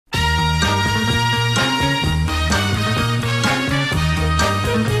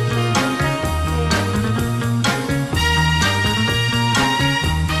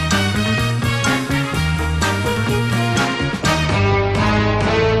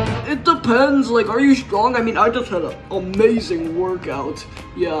depends. Like, are you strong? I mean, I just had an amazing workout.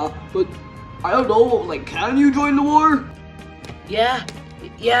 Yeah, but I don't know. Like, can you join the war? Yeah.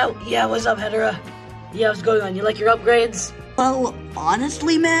 What's up, Hedera? Yeah, what's going on? You like your upgrades? Well,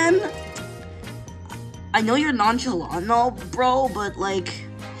 honestly, man, I know you're nonchalant and all, bro, but like,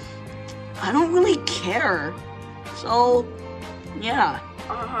 I don't really care. So, yeah.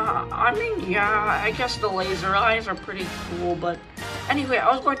 I mean, yeah, I guess the laser eyes are pretty cool, but anyway, I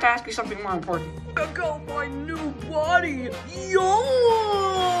was going to ask you something more important. Check out my new body.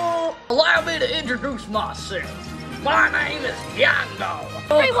 Yo! Allow me to introduce myself. My name is Yango.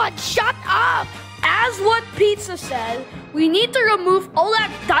 Everyone, shut up! As what Pizza said, we need to remove all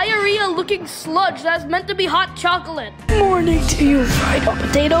that diarrhea-looking sludge that's meant to be hot chocolate. Morning to you, fried hot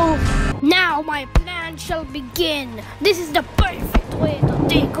potato. Now my plan shall begin. This is the perfect way to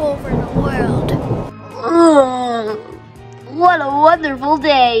take over the world. What a wonderful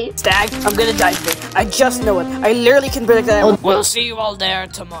day. Stag, I'm gonna die today. I just know it. I literally can predict that. We'll see you all there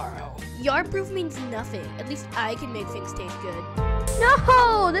tomorrow. Your proof means nothing. At least I can make things taste good.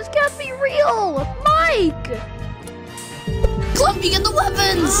 No, this can't be real. Mike! Clumpy, get the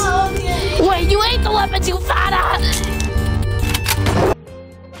weapons! Okay. Wait, you ate the weapons, you fat ass!